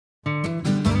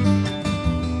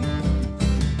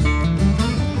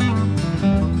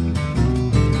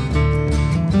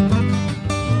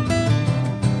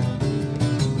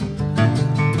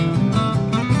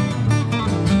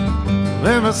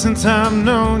Ever since I've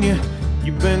known you,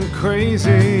 you've been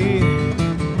crazy.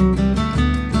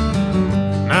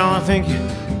 Now I think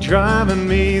you're driving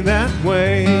me that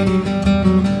way.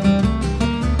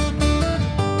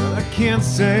 I can't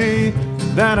say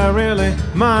that I really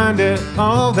mind it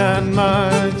all that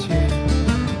much.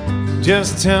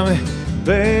 Just tell me,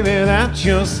 baby, that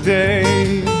you'll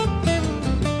stay.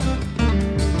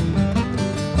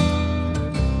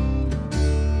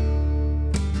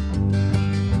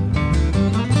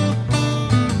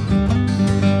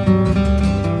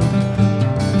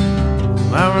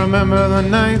 I remember the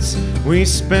nights we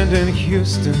spent in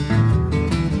Houston,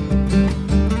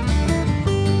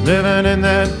 living in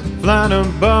that flat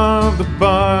above the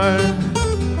bar,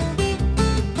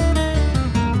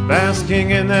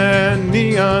 basking in that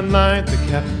neon light that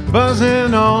kept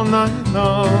buzzing all night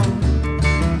long.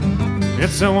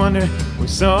 It's a wonder we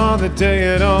saw the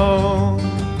day at all.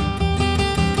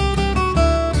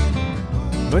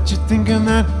 But you're thinking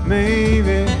that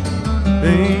maybe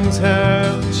things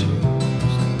have changed.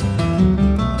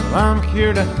 I'm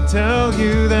here to tell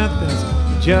you that that's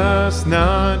just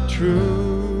not true.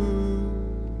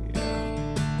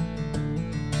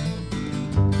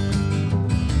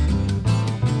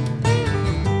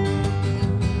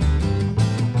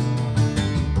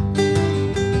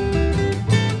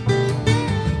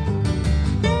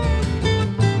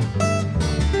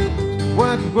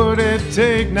 What would it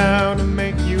take now to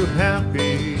make you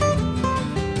happy?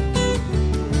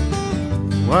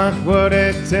 What would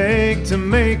it take to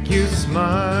make you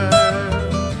smile?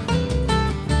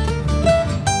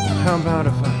 How about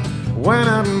if I went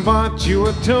out and bought you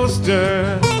a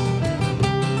toaster?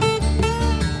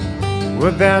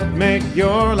 Would that make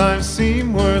your life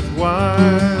seem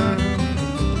worthwhile?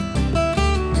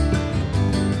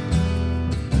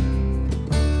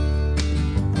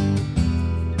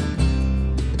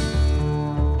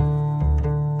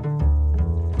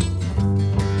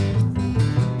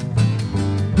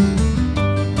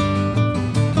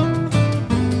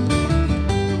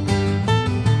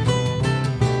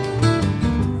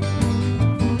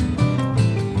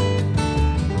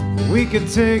 We could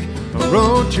take a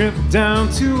road trip down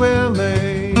to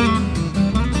LA,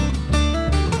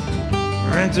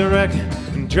 rent a wreck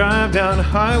and drive down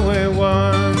Highway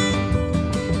 1.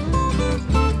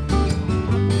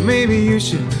 Maybe you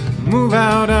should move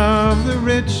out of the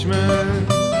Richmond.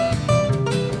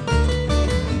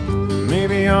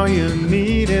 Maybe all you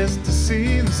need is to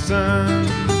see the sun.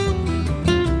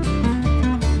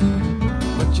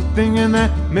 But you're thinking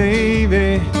that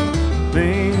maybe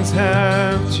things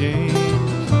have changed.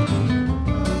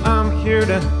 I'm here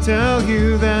to tell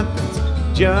you that that's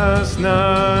just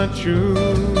not true.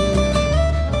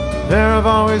 There have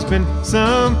always been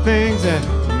some things that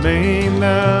remain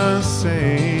the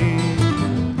same.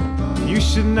 You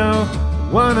should know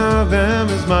one of them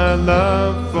is my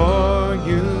love for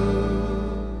you.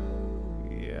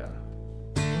 Yeah.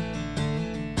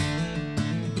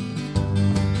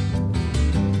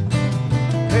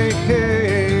 Hey, hey.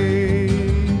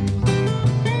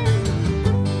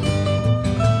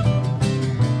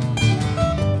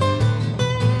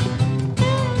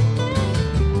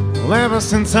 Well, ever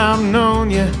since I've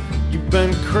known you, you've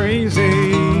been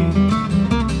crazy.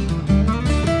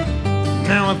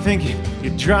 Now I think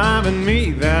you're driving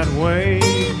me that way.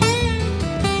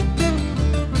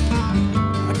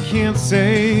 I can't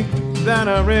say that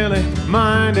I really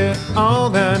mind it all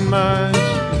that much.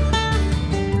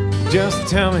 Just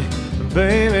tell me,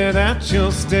 baby, that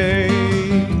you'll stay.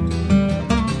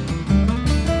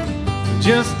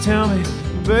 Just tell me,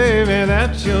 baby,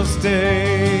 that you'll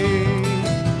stay.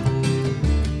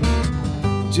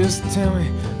 Just tell me,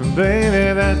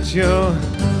 baby, that you'll